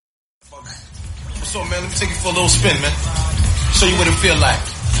What's up, man? Let me take you for a little spin, man. Show you what it feel like.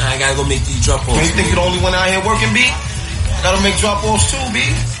 I gotta go make these drop-offs. Man, you think you're the only one out here working, B? Gotta make drop-offs too, B.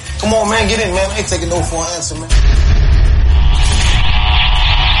 Come on, man, get in, man. I ain't taking no for an answer, man.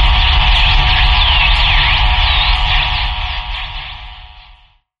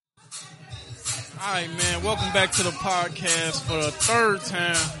 All right, man. Welcome back to the podcast for the third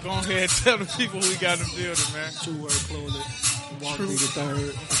time. Go ahead and tell the people we got in the building, man. True Word Clothing. Walk me the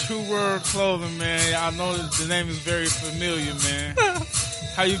third. True Word Clothing, man. I know the name is very familiar, man.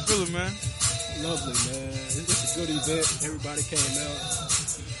 How you feeling, man? Lovely, man. It's a good event. Everybody came out,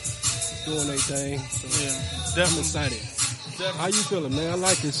 doing their thing. So Yeah, I'm definitely. excited. How you feeling, man? I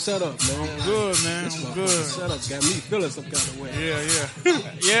like this setup, man. Good, man. This I'm motherfucking good. setup got me feeling some kind of way. Yeah.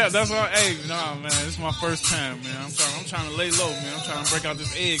 Yeah, that's why. Hey, nah, man. This is my first time, man. I'm trying to lay low, man. I'm trying to break out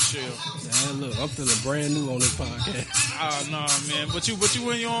this eggshell. Man, look, I'm feeling brand new on this podcast. Nah, man. But you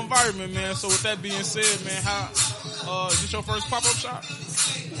in your environment, man. So with that being said, man, is this your first pop-up shop?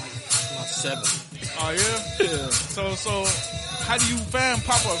 My 7. Oh, yeah? Yeah. So how do you find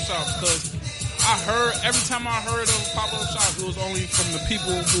pop-up shops? Because every time I heard of a pop-up shop, it was only from the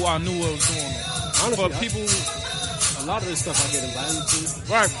people who I knew what was doing them. Honestly, a lot of this stuff I get invited to.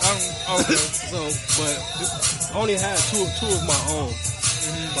 Right. Okay. But I only had two of my own.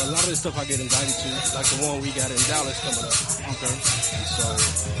 Mm-hmm. But a lot of this stuff I get invited to, like the one we got in Dallas coming up. Okay. And so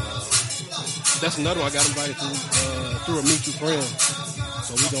that's another one I got invited to through a mutual friend.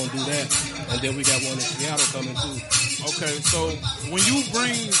 So we gonna do that, and then we got one in Seattle coming too. Okay, so when you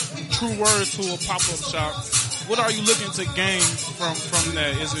bring True Words to a pop-up shop, what are you looking to gain from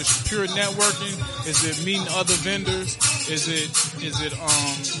that? Is it pure networking? Is it meeting other vendors? Is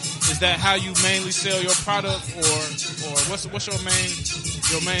that how you mainly sell your product, or what's your main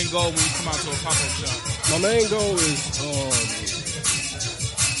goal when you come out to a pop-up shop? My main goal is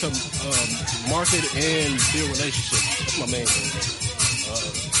to market and build relationships. That's my main goal.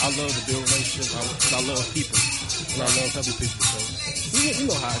 I love to build relationships. I love people. And I love helping people. So you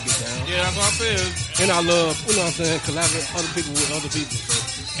know how I get down. Yeah, that's what I said. And I love, collaborate other people with other people. So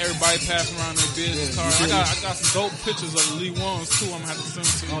everybody passing around their business cards. I got some dope pictures of the Lee Ones too. I'm gonna have to send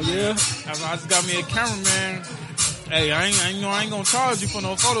to you. Oh yeah? I just got me a cameraman. Hey, I ain't gonna charge you for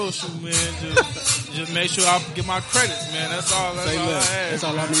no photo shoot, man. Just make sure I get my credits, man. That's all I ask. That's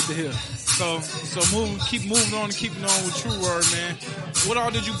all I need to hear. So keep moving on and keeping on with True Word, man. What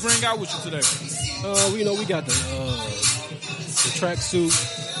all did you bring out with you today? We got the tracksuit.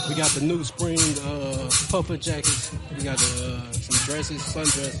 We got the new spring puffer jackets. We got some dresses,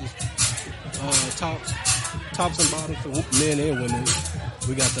 sundresses, tops and bottoms for men and women.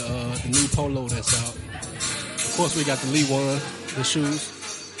 We got the new polo that's out. Of course, we got the Lee One, the shoes.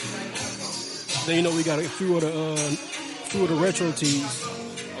 Then we got a few of the retro tees.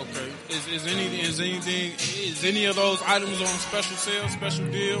 Okay. Is any of those items on special sale, special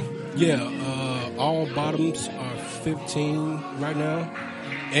deal? Yeah, all bottoms are $15 right now,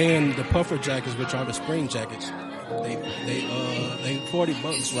 and the puffer jackets, which are the spring jackets, they $40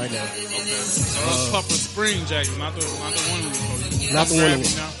 right now. Okay. So those puffer spring jackets, not the winter. Not the winter.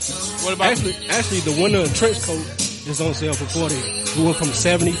 What about actually the winter trench coat is on sale for $40. We went from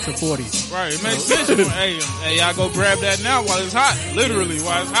 70 to 40. Right, it makes sense. Hey, y'all go grab that now while it's hot. Literally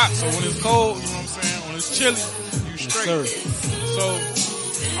while it's hot. So when it's cold, you know what I'm saying? When it's chilly, you straight. Yes, so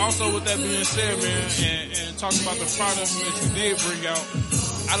also with that being said, man, and talking about the products that you did bring out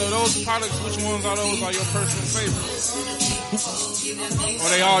of those products, which ones are your personal favorites? Or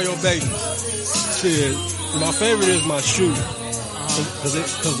they all your babies? Shit, my favorite is my shoe. Cause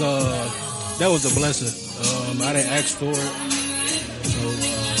that was a blessing. I didn't ask for it. So,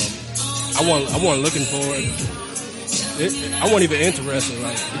 I wasn't looking for it. I wasn't even interested.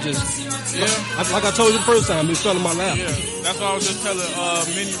 Like, it just, like I told you the first time, it fell in my lap. Yeah, that's what I was just telling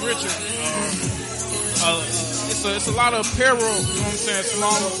Minnie Richard. It's a lot of apparel, you know what I'm saying,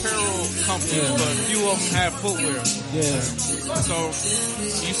 small apparel companies, but few of them have footwear. Yeah. So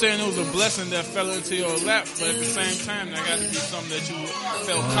you saying it was a blessing that fell into your lap, but at the same time, that got to be something that you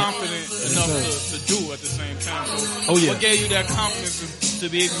felt confident enough to do at the same time. So what gave you that confidence to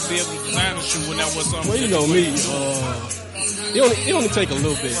be able to design a shoe when that was something? Well, you know me, it only take a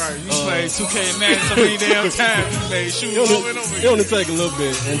little bit. Right, you played 2K and Madden so many damn times, you made shoes over and over. It only take a little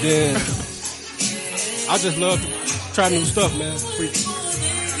bit, and then I just love to try new stuff, man. I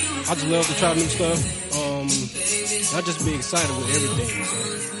just love to try new stuff. I just be excited with everything. So.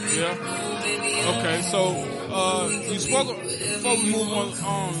 Yeah. Okay, so you spoke before we move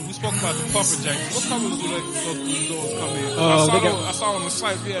on. You spoke about the puffer jackets. What colors do those doors come in? I saw on the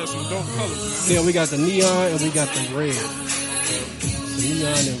site we had some dope colors, man. Yeah, we got the neon and we got the red. the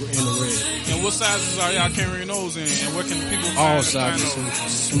neon and the red. And what sizes are y'all carrying those in? And where can the people All find sizes, those?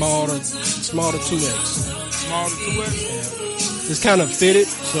 small to 2X. Small to 2X? Yeah. It's kind of fitted,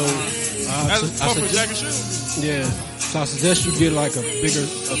 so That's a puffer jacket shoe. Yeah, so I suggest you get like a bigger,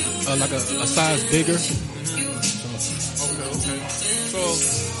 like a size bigger. Okay. So,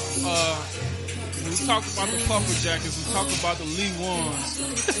 we talked about the puffer jackets. We talked about the Lee ones.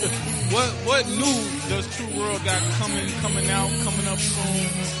 What new does True World got coming up soon?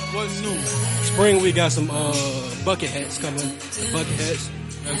 What new? Spring we got some bucket hats coming. Bucket hats.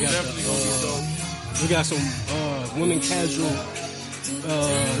 We got some women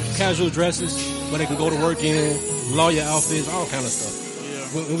casual dresses where they can go to work in, lawyer outfits, all kind of stuff.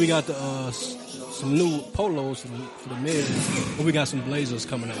 Yeah. We got some new polos for the men. And we got some blazers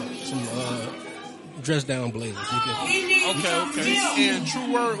coming out. Some dress down blazers. Okay. And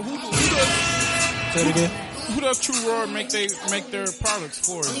True Word, who does? Say it again. Who does True Word make their products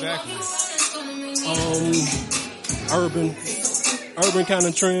for exactly? Urban kind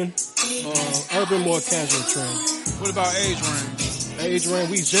of trend. Urban more casual trend. What about age range? Age range,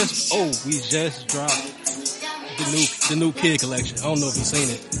 we just dropped the new kid collection. I don't know if you've seen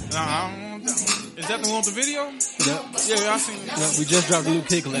it. Is that the one with the video? Yep. Yeah, I seen it. Yep, we just dropped the new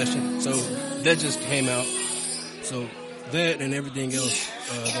kid collection, so that just came out. So that and everything else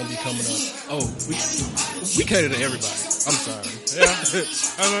gonna be coming up. Oh, we cater to everybody. I'm sorry. Yeah.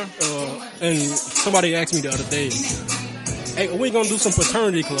 And somebody asked me the other day, "Hey, are we gonna do some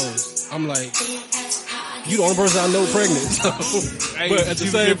paternity clothes?" I'm like, you the only person I know pregnant. So. Hey, but at the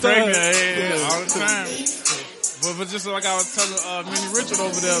same time, all the time. But just like I was telling Minnie Richard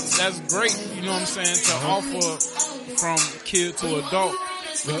over there, that's great. You know what I'm saying? To offer from kid to adult.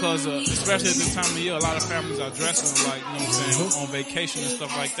 Because especially at this time of year, a lot of families are dressing like, you know what I'm saying, on vacation and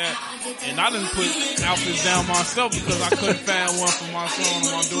stuff like that. And I didn't put outfits down myself because I couldn't find one for my son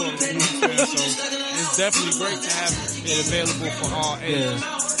or my daughter. You know what I'm saying? So it's definitely great to have it available for all ages.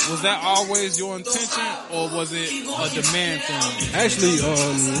 Yeah. Was that always your intention, or was it a demand thing? Actually,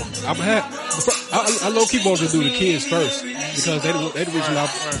 I low key wanted to do the kids first because they the reason I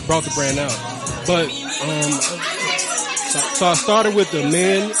brought the brand out. But so I started with the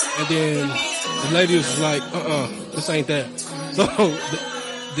men, and then the ladies was like, this ain't that. So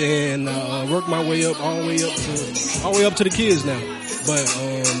then worked my way up, all the way up to the kids now. But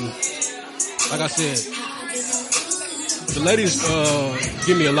like I said, the ladies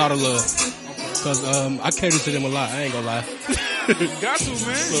give me a lot of love because I cater to them a lot. I ain't gonna lie. You got to,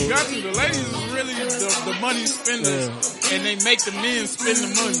 man. You got to. The ladies is really the money spenders, and they make the men spend the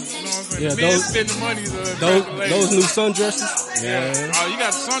money. You know what I'm saying? Yeah, the men spend the money. Those new sundresses. Yeah. Oh, you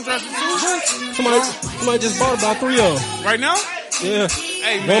got sundresses too? Somebody just bought about 3 of them. Right now? Yeah.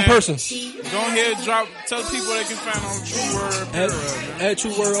 Hey, man. One person. Go ahead, tell people they can find on True Word. At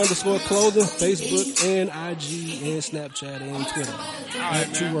True Word _clothing, Facebook and IG and Snapchat and Twitter.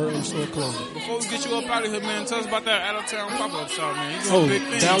 At True Word _clothing. Before we get you up out of here, man, tell us about that out of town pop-up shop, man. You doing big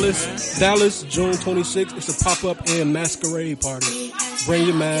things, Dallas, June 26th. It's a pop-up and masquerade party. Bring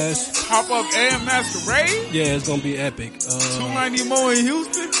your mask. Pop-up and masquerade? Yeah, it's gonna be epic. 290 more in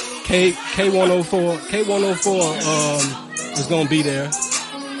Houston? K104 is gonna be there.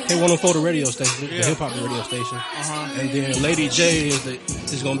 K104 the radio station, the hip hop radio station. And then Lady J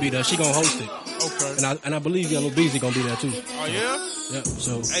is gonna be there. She gonna host it. Okay. And I believe Yellow Beezy gonna be there too. Oh yeah? Yep.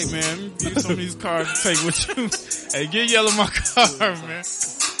 So hey man, give some of these cards to take with you. Hey, give Yellow my card, man.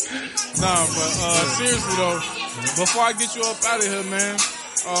 Nah, but seriously though, before I get you up out of here, man.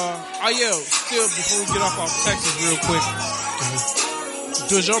 Still before we get off Texas real quick.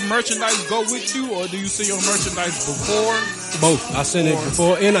 Does your merchandise go with you, or do you send your merchandise before? Both. I send it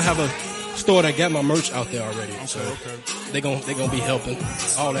before, and I have a store that got my merch out there already. Okay, so okay. They gonna be helping,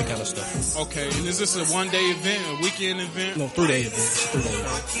 all that kind of stuff. Okay, and is this a 1-day event, a weekend event? No, 3-day event.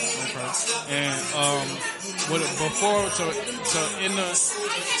 Okay. And before to end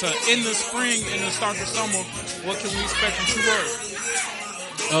the spring and the start of summer, what can we expect from True Word?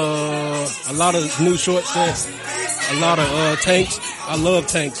 A lot of new short sets, a lot of tanks. I love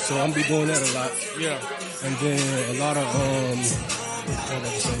tanks, so I'm gonna be doing that a lot. Yeah. And then a lot of what did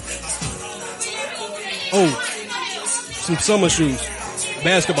I say? Some summer shoes,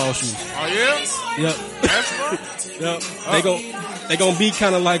 basketball shoes. Oh yeah. Yep. Basketball. Yep. They gonna be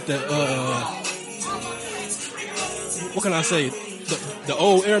kind of like the what can I say? The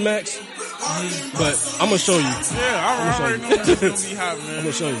old Air Max. But I'm gonna show you. Yeah, I already know it's gonna be hot, man. I'm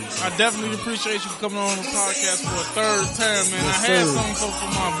gonna show you. I definitely appreciate you coming on the podcast for a third time, man. Yes, I had something for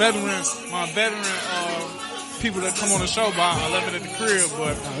my veteran people that come on the show, but I left it at the crib.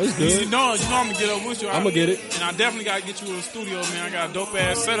 But it's good. you know I'm gonna get up with you. I'm gonna get it. And I definitely gotta get you in the studio, man. I got a dope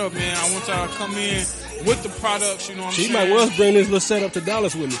ass setup, man. I want y'all to come in with the products, you know what I'm saying? She might well bring this little setup to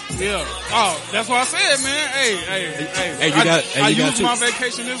Dallas with me. Yeah. Oh, that's what I said, man. Hey. I used my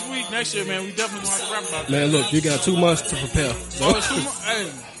vacation this week. Next year, man, we definitely gonna have to rap about that. Man, look, you got 2 months to prepare. So. Oh, it's 2 months.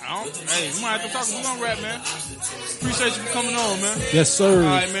 Hey, we might have to talk. We gonna rap, man. Appreciate you for coming on, man. Yes, sir. All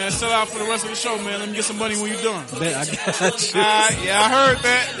right, man. Sell out for the rest of the show, man. Let me get some money when you're done. Man, I got you. All right, yeah, I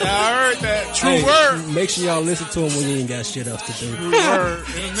heard that. True word. Make sure y'all listen to him when you ain't got shit else to do. True word.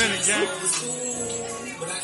 In a minute, gang.